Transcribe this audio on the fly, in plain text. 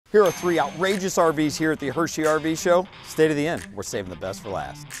Here are 3 outrageous RVs here at the Hershey RV show. Stay to the end, we're saving the best for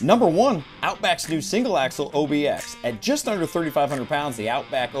last. Number 1, Outback's new single axle OBX. At just under 3,500 pounds, the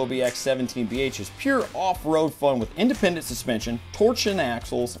Outback OBX 17BH is pure off-road fun with independent suspension, torsion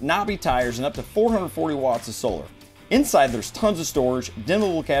axles, knobby tires, and up to 440 watts of solar. Inside there's tons of storage,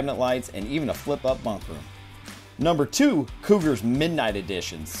 dimmable cabinet lights, and even a flip-up bunk room. Number 2, Cougar's Midnight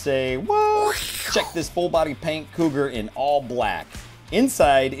Edition. Say what? Check this full-body paint Cougar in all black.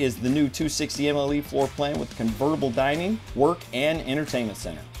 Inside is the new 260 MLE floor plan with convertible dining, work, and entertainment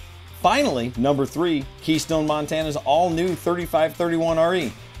center. Finally, number 3, Keystone Montana's all-new 3531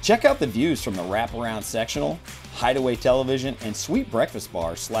 RE. Check out the views from the wraparound sectional, hideaway television, and sweet breakfast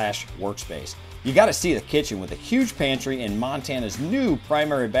bar / workspace. You gotta see the kitchen with a huge pantry and Montana's new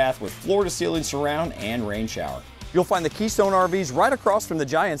primary bath with floor-to-ceiling surround and rain shower. You'll find the Keystone RVs right across from the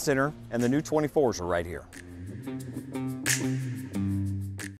Giant Center, and the new 24s are right here.